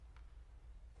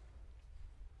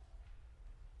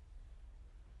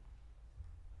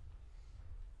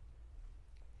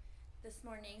This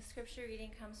morning's scripture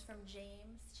reading comes from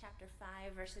James chapter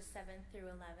 5, verses 7 through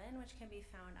 11, which can be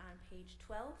found on page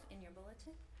 12 in your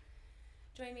bulletin.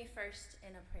 Join me first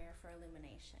in a prayer for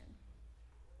illumination.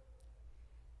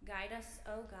 Guide us,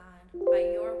 O God,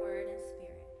 by your word and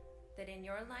spirit, that in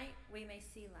your light we may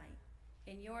see light,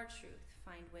 in your truth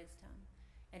find wisdom,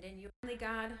 and in your only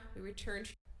God we return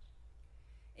to.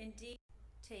 Indeed,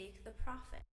 take the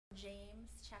prophet.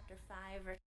 James chapter 5,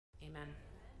 verse. Amen.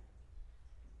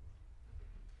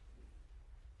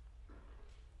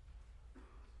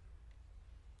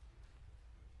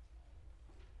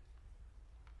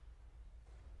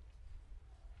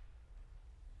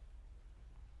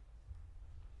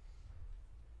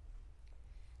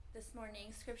 This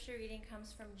morning's scripture reading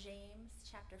comes from James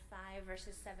chapter 5,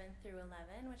 verses 7 through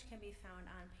 11, which can be found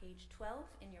on page 12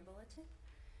 in your bulletin.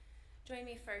 Join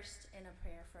me first in a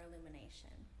prayer for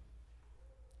illumination.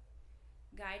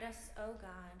 Guide us, O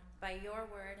God, by your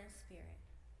word and spirit,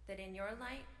 that in your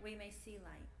light we may see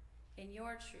light, in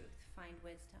your truth find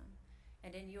wisdom,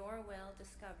 and in your will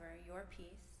discover your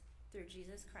peace, through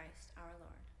Jesus Christ our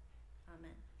Lord.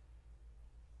 Amen.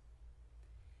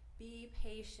 Be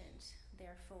patient,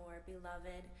 therefore,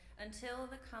 beloved, until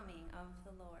the coming of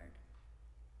the Lord.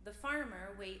 The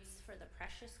farmer waits for the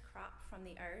precious crop from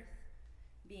the earth,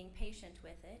 being patient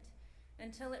with it,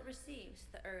 until it receives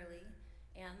the early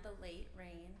and the late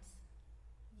rains.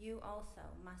 You also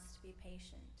must be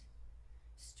patient.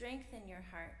 Strengthen your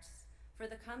hearts, for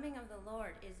the coming of the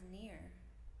Lord is near.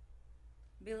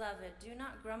 Beloved, do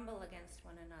not grumble against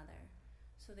one another,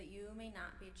 so that you may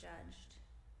not be judged.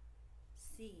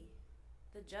 See,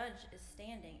 the judge is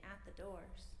standing at the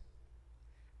doors.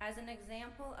 As an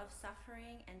example of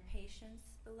suffering and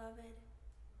patience, beloved,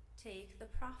 take the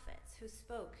prophets who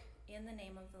spoke in the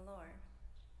name of the Lord.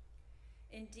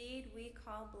 Indeed, we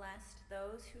call blessed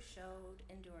those who showed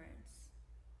endurance.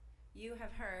 You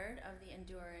have heard of the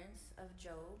endurance of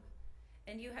Job,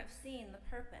 and you have seen the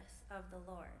purpose of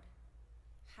the Lord,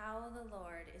 how the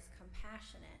Lord is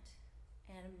compassionate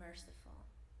and merciful.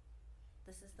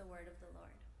 This is the word of the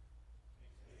Lord.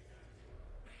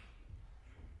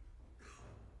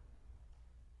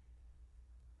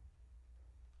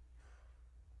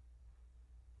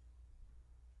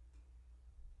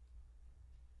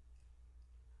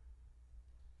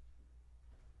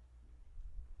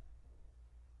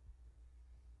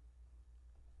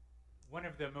 One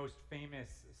of the most famous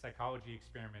psychology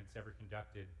experiments ever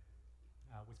conducted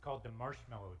was called the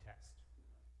marshmallow test.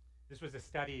 This was a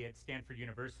study at Stanford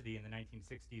University in the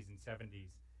 1960s and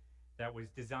 70s that was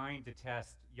designed to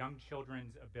test young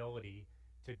children's ability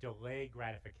to delay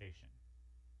gratification.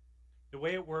 The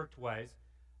way it worked was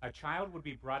a child would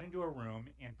be brought into a room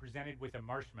and presented with a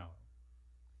marshmallow.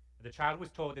 The child was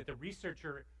told that the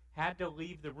researcher had to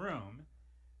leave the room,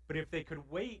 but if they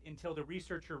could wait until the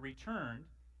researcher returned,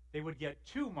 they would get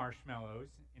 2 marshmallows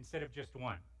instead of just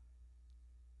 1.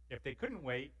 If they couldn't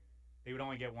wait, they would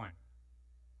only get 1.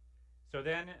 So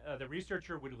then the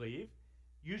researcher would leave,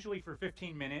 usually for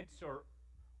 15 minutes or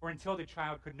until the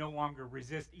child could no longer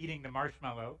resist eating the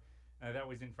marshmallow that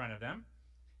was in front of them.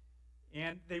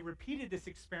 And they repeated this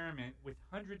experiment with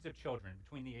hundreds of children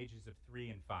between the ages of 3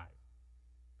 and 5.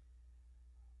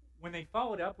 When they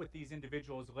followed up with these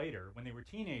individuals later, when they were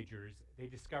teenagers, they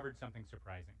discovered something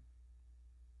surprising.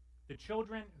 The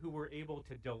children who were able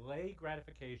to delay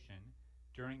gratification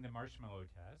during the marshmallow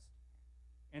test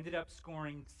ended up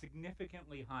scoring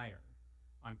significantly higher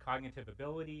on cognitive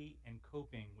ability and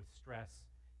coping with stress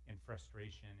and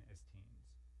frustration as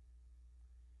teens.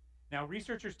 Now,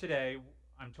 researchers today,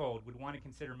 I'm told, would want to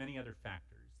consider many other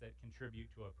factors that contribute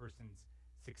to a person's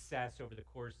success over the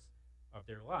course of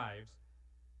their lives,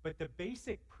 but the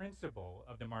basic principle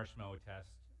of the marshmallow test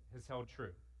has held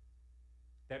true.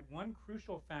 That one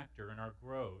crucial factor in our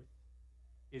growth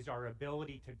is our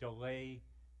ability to delay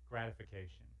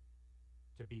gratification,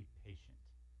 to be patient.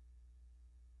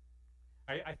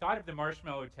 I thought of the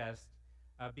marshmallow test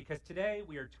because today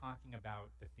we are talking about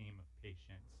the theme of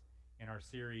patience in our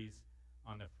series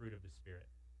on the fruit of the Spirit.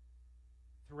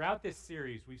 Throughout this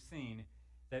series, we've seen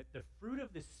that the fruit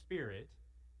of the Spirit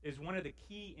is one of the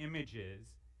key images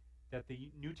that the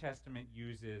New Testament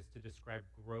uses to describe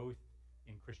growth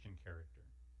in Christian character.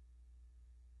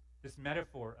 This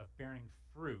metaphor of bearing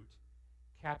fruit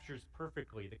captures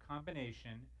perfectly the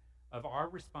combination of our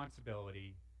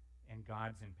responsibility and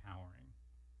God's empowering.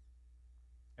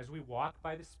 As we walk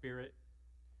by the Spirit,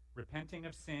 repenting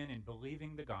of sin and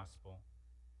believing the gospel,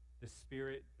 the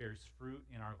Spirit bears fruit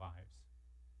in our lives,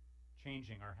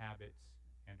 changing our habits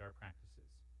and our practices.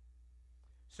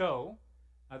 So,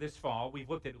 this fall,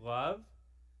 we've looked at love,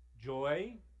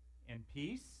 joy, and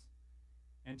peace,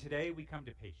 And today we come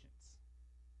to patience.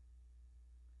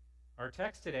 Our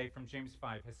text today from James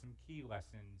 5 has some key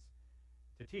lessons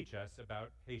to teach us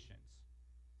about patience.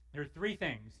 There are three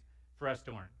things for us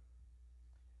to learn: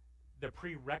 the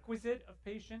prerequisite of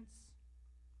patience,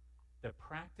 the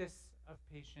practice of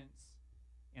patience,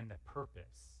 and the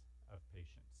purpose of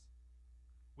patience.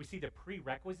 We see the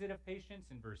prerequisite of patience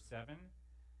in verse 7,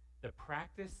 the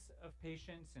practice of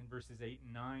patience in verses 8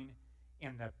 and 9,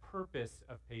 and the purpose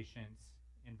of patience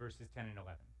in verses 10 and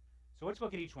 11. So let's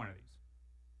look at each one of these.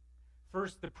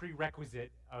 First, the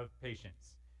prerequisite of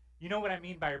patience. You know what I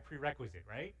mean by a prerequisite,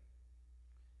 right?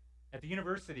 At the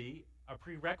university, a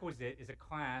prerequisite is a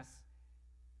class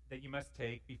that you must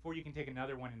take before you can take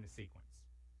another one in the sequence.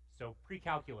 So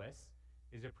pre-calculus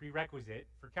is a prerequisite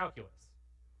for calculus.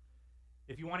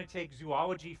 If you want to take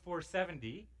Zoology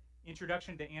 470,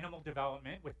 Introduction to Animal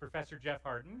Development with Professor Jeff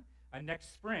Harden,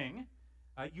 next spring,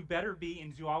 you better be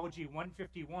in Zoology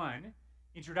 151,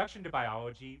 Introduction to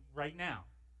Biology, right now.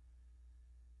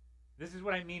 This is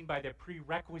what I mean by the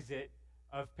prerequisite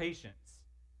of patience.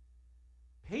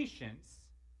 Patience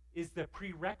is the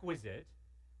prerequisite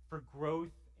for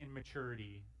growth and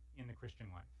maturity in the Christian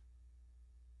life.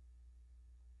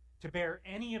 To bear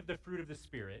any of the fruit of the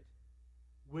Spirit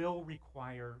will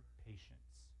require patience.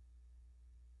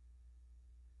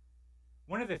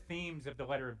 One of the themes of the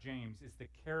letter of James is the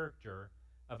character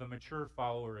of a mature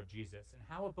follower of Jesus and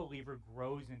how a believer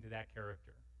grows into that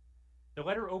character. The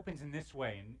letter opens in this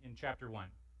way in chapter 1.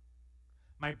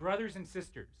 My brothers and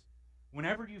sisters,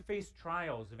 whenever you face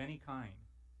trials of any kind,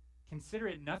 consider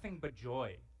it nothing but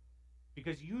joy,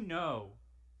 because you know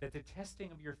that the testing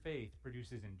of your faith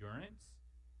produces endurance,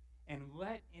 and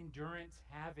let endurance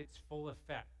have its full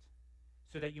effect,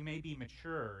 so that you may be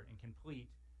mature and complete,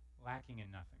 lacking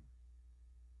in nothing.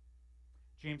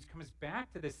 James comes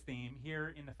back to this theme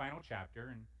here in the final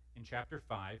chapter, in chapter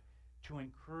 5, to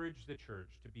encourage the church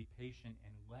to be patient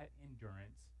and let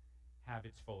endurance have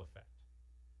its full effect.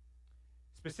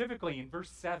 Specifically, in verse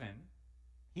 7,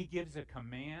 he gives a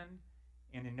command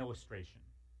and an illustration.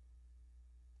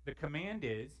 The command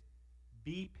is,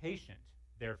 be patient,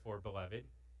 therefore, beloved,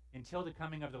 until the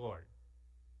coming of the Lord.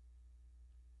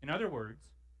 In other words,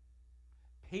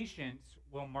 patience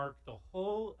will mark the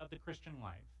whole of the Christian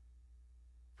life,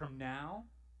 from now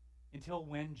until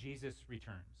when Jesus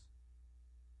returns.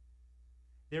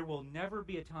 There will never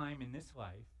be a time in this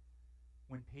life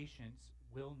when patience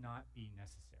will not be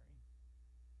necessary.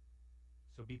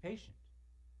 So be patient.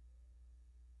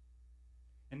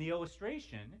 And the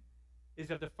illustration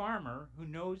is of the farmer who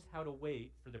knows how to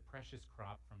wait for the precious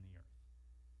crop from the earth.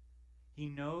 He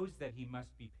knows that he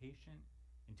must be patient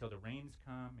until the rains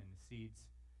come and the seeds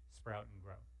sprout and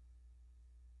grow.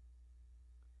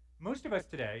 Most of us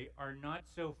today are not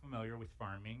so familiar with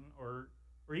farming or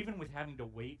even with having to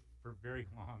wait for very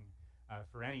long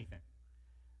for anything.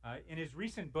 In his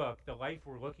recent book, The Life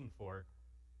We're Looking For,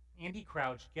 Andy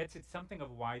Crouch gets at something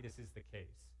of why this is the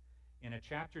case in a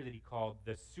chapter that he called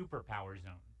The Superpower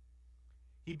Zone.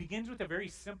 He begins with a very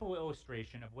simple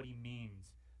illustration of what he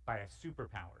means by a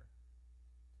superpower.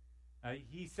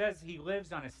 He says he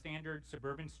lives on a standard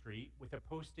suburban street with a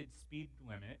posted speed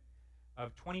limit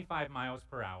of 25 miles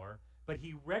per hour, but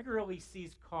he regularly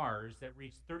sees cars that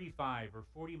reach 35 or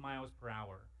 40 miles per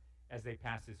hour as they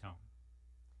pass his home.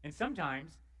 And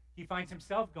sometimes he finds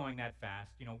himself going that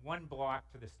fast, one block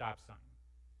to the stop sign.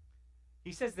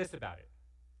 He says this about it.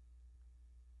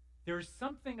 There's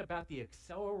something about the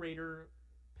accelerator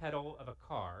pedal of a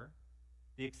car,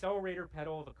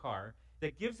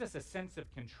 that gives us a sense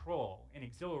of control and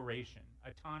exhilaration,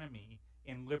 autonomy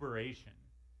and liberation.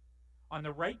 On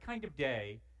the right kind of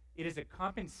day, it is a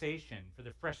compensation for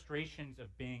the frustrations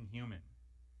of being human.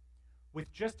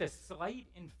 With just a slight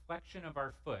inflection of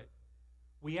our foot,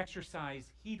 we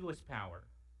exercise heedless power.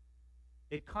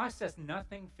 It costs us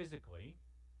nothing physically,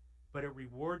 but it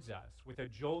rewards us with a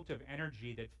jolt of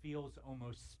energy that feels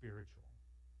almost spiritual.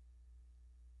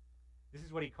 This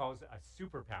is what he calls a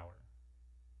superpower.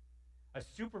 A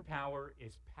superpower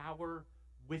is power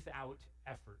without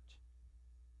effort.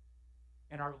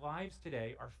 And our lives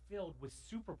today are filled with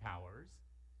superpowers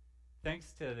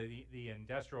thanks to the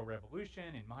Industrial Revolution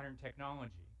and modern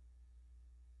technology.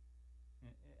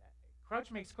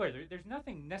 Crouch makes clear there's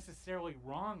nothing necessarily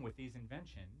wrong with these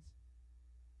inventions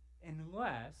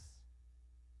unless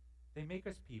they make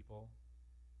us people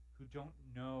who don't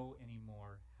know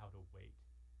anymore how to wait,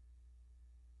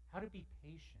 how to be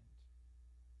patient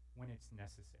when it's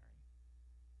necessary.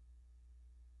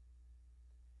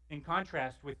 In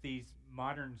contrast with these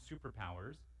modern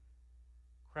superpowers,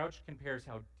 Crouch compares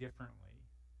how differently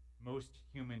most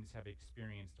humans have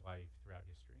experienced life throughout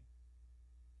history.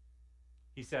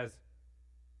 He says,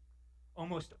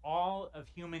 almost all of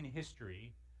human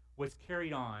history was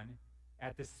carried on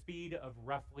at the speed of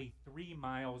roughly 3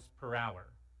 miles per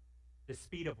hour, the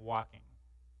speed of walking.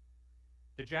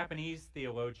 The Japanese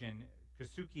theologian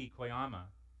Kosuke Koyama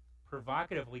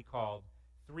provocatively called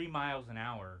 3 miles an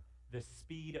hour the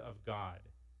speed of God,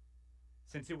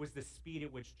 since it was the speed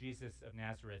at which Jesus of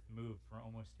Nazareth moved for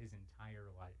almost his entire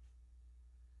life.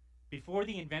 Before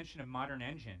the invention of modern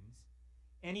engines,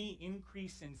 any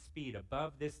increase in speed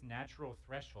above this natural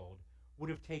threshold would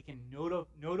have taken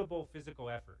notable physical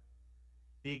effort.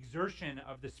 The exertion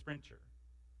of the sprinter,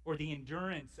 or the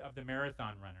endurance of the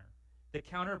marathon runner, the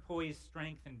counterpoised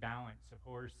strength and balance of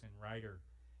horse and rider,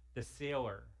 the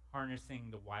sailor harnessing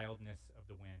the wildness of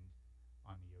the wind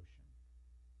on the ocean.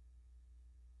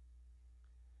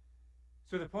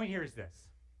 So the point here is this.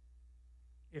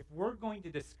 If we're going to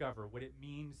discover what it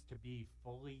means to be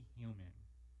fully human,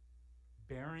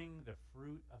 bearing the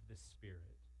fruit of the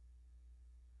Spirit,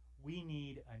 we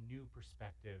need a new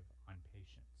perspective on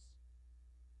patience.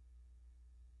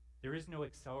 There is no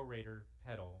accelerator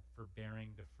pedal for bearing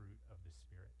the fruit of the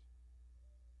Spirit.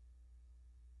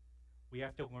 We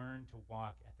have to learn to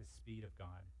walk at the speed of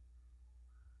God,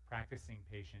 practicing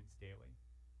patience daily.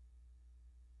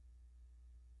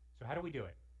 So how do we do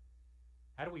it?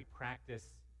 How do we practice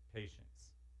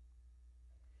patience?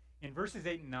 In verses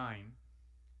 8 and 9,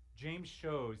 James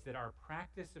shows that our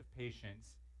practice of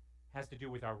patience has to do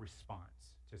with our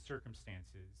response to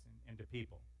circumstances and to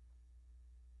people.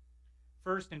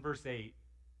 First, in verse 8,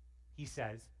 he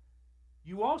says,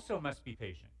 "You also must be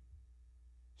patient.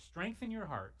 Strengthen your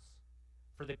hearts,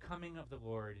 for the coming of the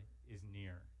Lord is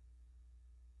near."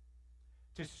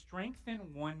 To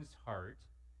strengthen one's heart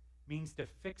means to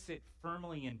fix it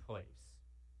firmly in place.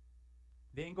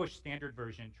 The English Standard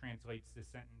Version translates the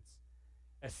sentence,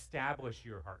 "Establish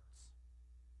your hearts."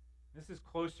 This is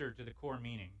closer to the core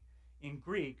meaning. In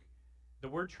Greek, the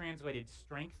word translated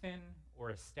strengthen or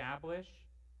establish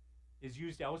is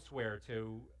used elsewhere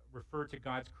to refer to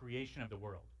God's creation of the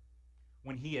world,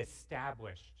 when he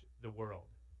established the world.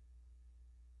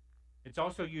 It's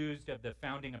also used of the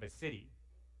founding of a city.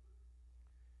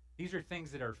 These are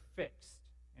things that are fixed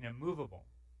and immovable.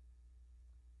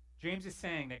 James is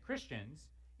saying that Christians,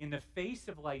 in the face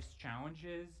of life's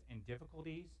challenges and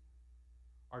difficulties,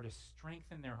 are to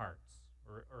strengthen their hearts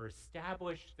or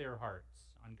establish their hearts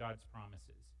on God's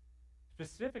promises.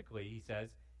 Specifically, he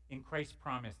says, in Christ's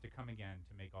promise to come again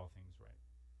to make all things right.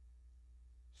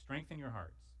 Strengthen your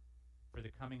hearts, for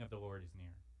the coming of the Lord is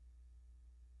near.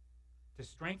 To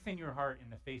strengthen your heart in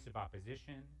the face of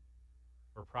opposition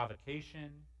or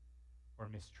provocation or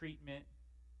mistreatment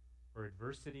or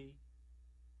adversity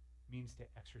means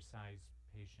to exercise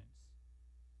patience,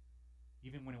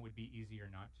 even when it would be easier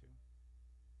not to.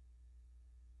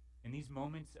 In these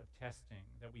moments of testing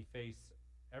that we face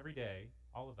every day,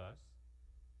 all of us,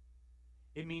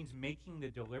 it means making the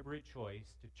deliberate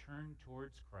choice to turn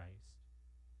towards Christ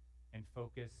and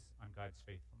focus on God's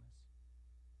faithfulness.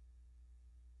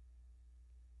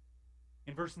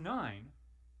 In verse 9,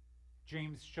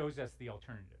 James shows us the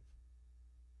alternative,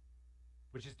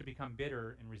 which is to become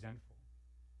bitter and resentful,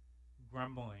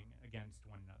 grumbling against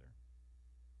one another.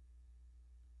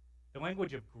 The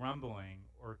language of grumbling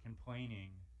or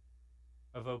complaining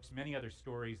evokes many other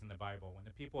stories in the Bible when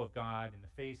the people of God, in the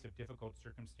face of difficult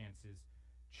circumstances,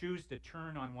 choose to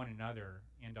turn on one another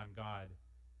and on God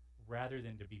rather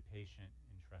than to be patient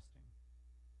and trusting.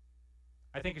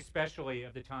 I think especially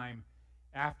of the time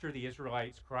after the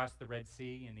Israelites crossed the Red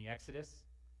Sea in the Exodus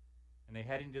and they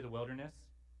head into the wilderness.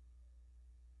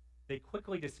 They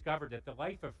quickly discovered that the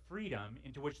life of freedom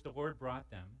into which the Lord brought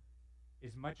them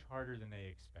is much harder than they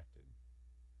expected.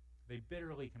 They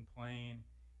bitterly complain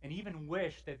and even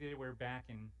wish that they were back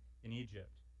in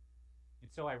Egypt.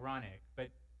 It's so ironic, but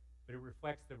it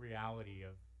reflects the reality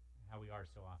of how we are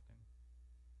so often.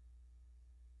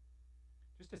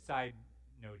 Just a side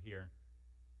note here.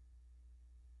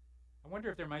 I wonder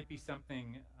if there might be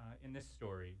something in this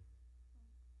story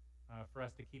for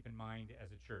us to keep in mind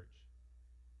as a church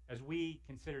as we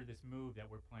consider this move that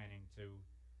we're planning to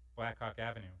Blackhawk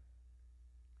Avenue.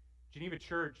 Geneva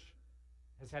Church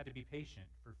has had to be patient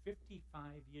for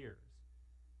 55 years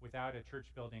without a church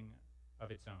building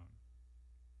of its own.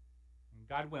 And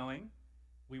God willing,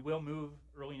 we will move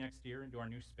early next year into our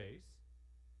new space.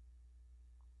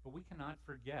 But we cannot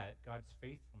forget God's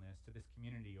faithfulness to this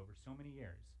community over so many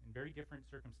years in very different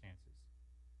circumstances.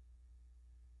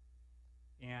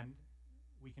 And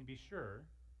we can be sure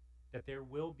that there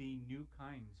will be new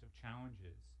kinds of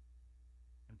challenges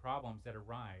and problems that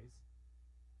arise,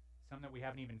 some that we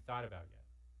haven't even thought about yet.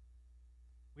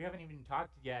 We haven't even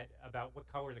talked yet about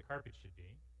what color the carpet should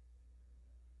be.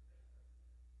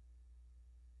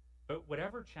 But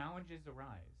whatever challenges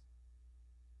arise,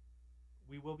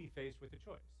 we will be faced with a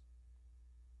choice.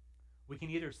 We can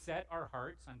either set our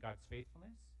hearts on God's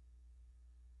faithfulness,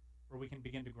 or we can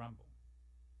begin to grumble.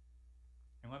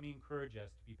 And let me encourage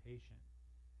us to be patient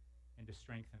and to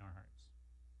strengthen our hearts.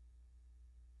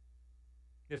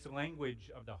 This language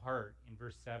of the heart in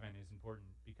verse 7 is important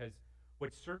because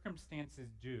what circumstances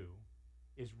do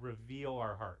is reveal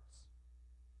our hearts,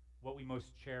 what we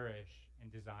most cherish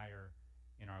and desire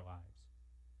in our lives.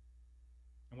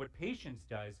 And what patience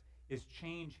does is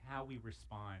change how we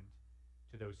respond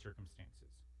to those circumstances.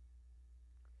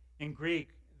 In Greek,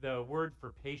 the word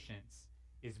for patience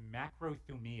is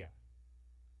macrothumia.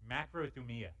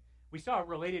 Macrothumia. We saw a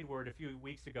related word a few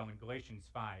weeks ago in Galatians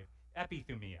 5,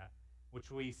 epithumia, which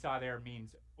we saw there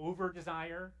means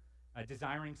over-desire,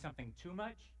 desiring something too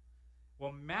much.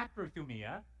 Well,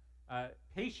 macrothumia,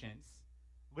 patience,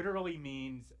 literally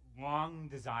means long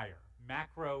desire,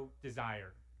 macro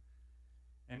desire.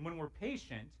 And when we're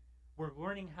patient, we're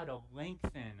learning how to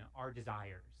lengthen our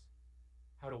desires,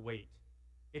 how to wait.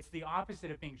 It's the opposite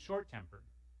of being short-tempered.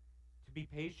 To be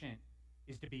patient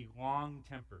is to be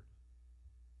long-tempered.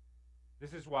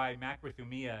 This is why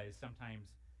macrothumia is sometimes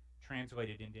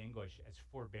translated into English as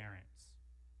forbearance.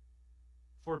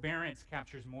 Forbearance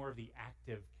captures more of the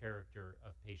active character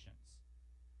of patience.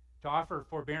 To offer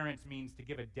forbearance means to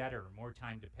give a debtor more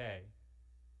time to pay.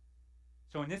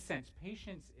 So in this sense,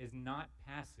 patience is not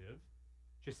passive,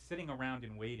 just sitting around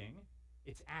and waiting.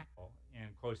 It's active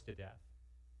and close to death.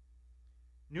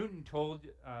 Newton told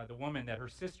the woman that her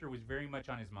sister was very much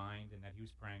on his mind and that he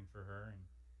was praying for her, and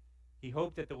he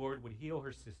hoped that the Lord would heal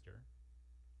her sister.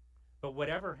 But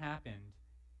whatever happened,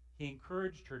 he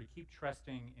encouraged her to keep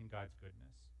trusting in God's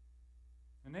goodness.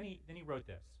 And then he wrote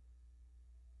this: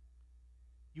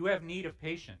 "You have need of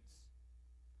patience,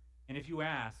 and if you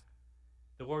ask,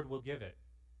 the Lord will give it.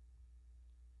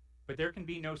 But there can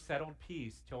be no settled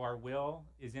peace till our will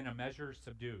is in a measure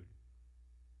subdued.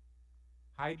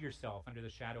 Hide yourself under the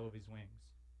shadow of his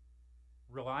wings.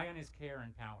 Rely on his care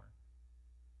and power.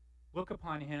 Look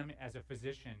upon him as a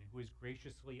physician who has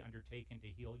graciously undertaken to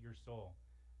heal your soul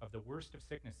of the worst of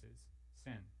sicknesses,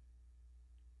 sin.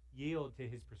 Yield to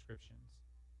his prescriptions.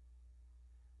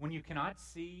 When you cannot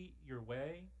see your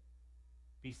way,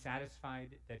 be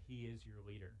satisfied that he is your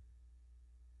leader.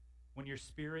 When your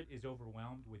spirit is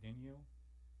overwhelmed within you,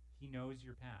 he knows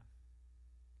your path.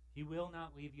 He will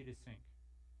not leave you to sink.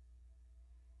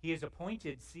 He has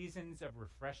appointed seasons of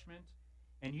refreshment,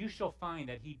 and you shall find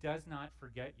that he does not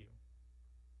forget you.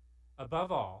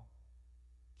 Above all,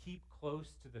 keep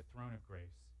close to the throne of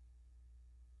grace.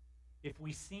 If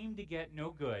we seem to get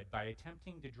no good by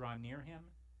attempting to draw near him,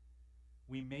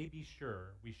 we may be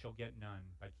sure we shall get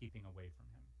none by keeping away from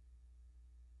him."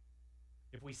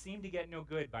 If we seem to get no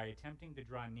good by attempting to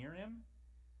draw near him,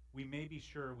 we may be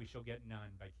sure we shall get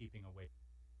none by keeping away.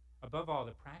 Above all,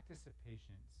 the practice of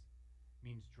patience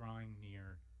means drawing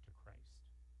near to Christ.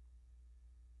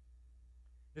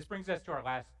 This brings us to our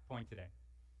last point today,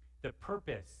 the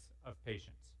purpose of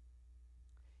patience.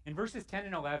 In verses 10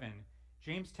 and 11,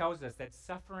 James tells us that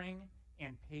suffering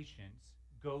and patience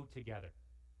go together.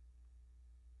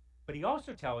 But he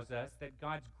also tells us that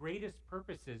God's greatest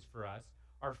purposes for us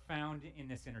are found in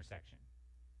this intersection.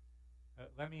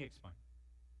 Let me explain.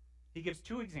 He gives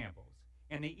two examples,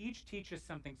 and they each teach us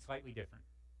something slightly different.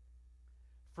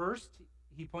 First,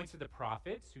 he points to the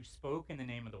prophets who spoke in the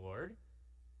name of the Lord.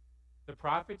 The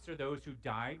prophets are those who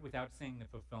died without seeing the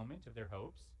fulfillment of their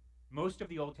hopes. Most of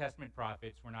the Old Testament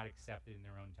prophets were not accepted in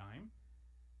their own time.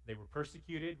 They were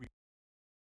persecuted.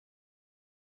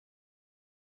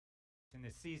 In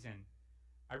this season,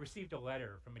 I received a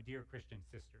letter from a dear Christian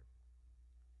sister.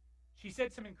 She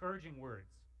said some encouraging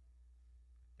words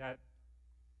that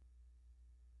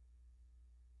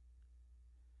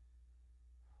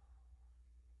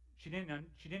she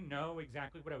didn't know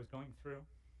exactly what I was going through,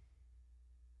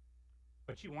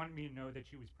 but she wanted me to know that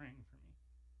she was praying for me.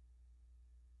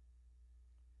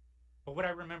 But what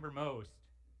I remember most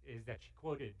is that she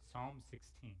quoted Psalm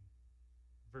 16,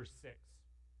 verse 6.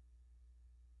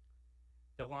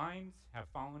 "The lines have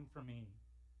fallen for me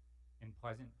in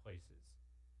pleasant places.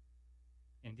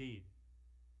 Indeed,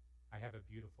 I have a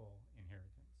beautiful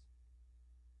inheritance."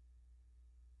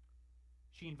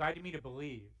 She invited me to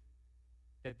believe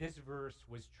that this verse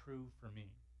was true for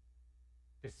me,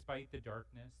 despite the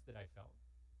darkness that I felt.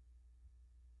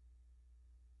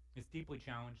 This deeply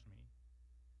challenged me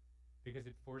because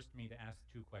it forced me to ask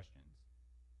two questions.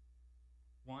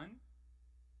 One,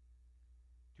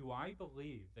 do I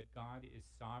believe that God is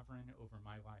sovereign over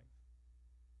my life?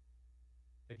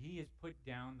 That he has put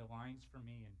down the lines for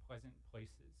me in pleasant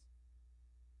places,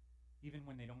 even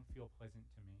when they don't feel pleasant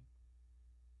to me?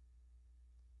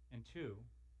 And two,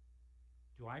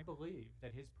 do I believe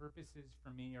that his purposes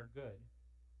for me are good?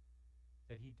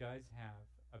 That he does have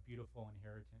a beautiful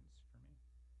inheritance for me?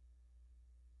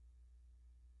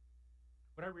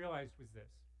 What I realized was this.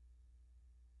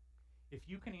 If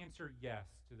you can answer yes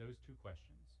to those two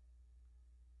questions,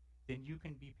 then you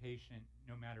can be patient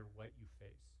no matter what you face.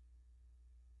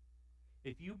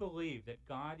 If you believe that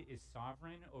God is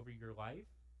sovereign over your life,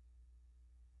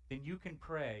 then you can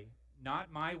pray,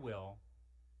 not my will,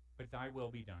 but thy will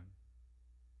be done.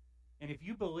 And if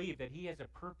you believe that he has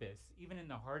a purpose, even in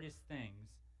the hardest things,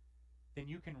 then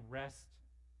you can rest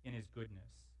in his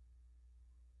goodness.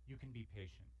 You can be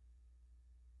patient.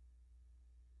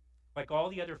 Like all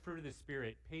the other fruit of the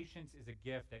Spirit, patience is a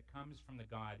gift that comes from the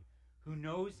God who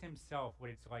knows himself what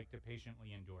it's like to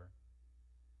patiently endure.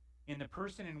 In the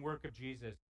person and work of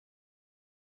Jesus,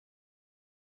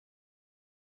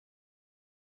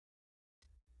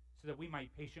 so that we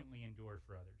might patiently endure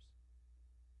for others.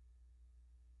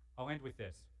 I'll end with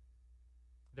this.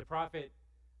 The prophet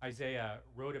Isaiah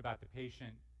wrote about the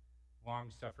patient,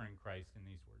 long-suffering Christ in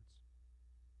these words.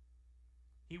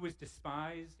 He was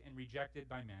despised and rejected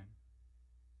by men,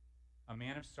 a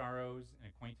man of sorrows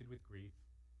and acquainted with grief.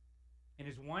 And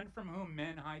as one from whom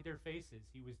men hide their faces,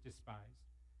 he was despised,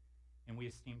 and we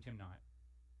esteemed him not.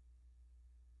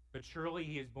 But surely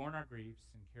he has borne our griefs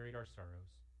and carried our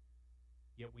sorrows.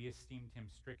 Yet we esteemed him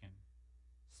stricken,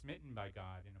 smitten by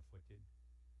God, and afflicted.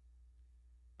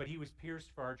 But he was pierced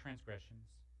for our transgressions.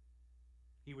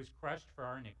 He was crushed for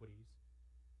our iniquities.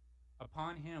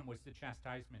 Upon him was the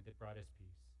chastisement that brought us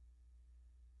peace.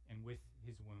 And with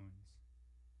his wounds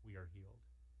we are healed.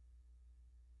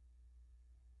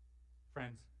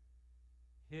 Friends,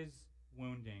 his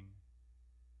wounding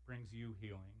brings you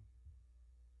healing,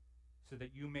 so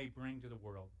that you may bring to the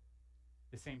world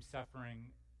the same suffering,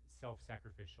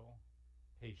 self-sacrificial,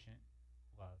 patient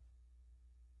love.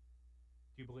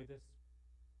 Do you believe this?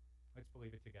 Let's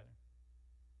believe it together.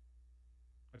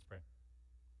 Let's pray.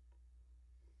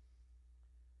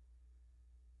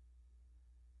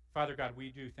 Father God, we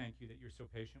do thank you that you're so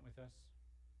patient with us.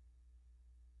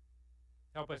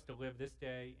 Help us to live this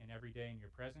day and every day in your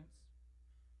presence.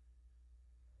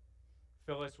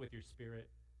 Fill us with your Spirit.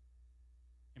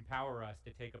 Empower us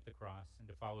to take up the cross and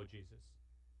to follow Jesus,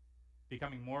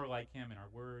 becoming more like him in our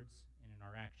words and in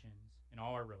our actions, in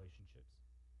all our relationships.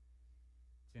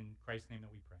 It's in Christ's name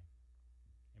that we pray.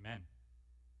 Amen.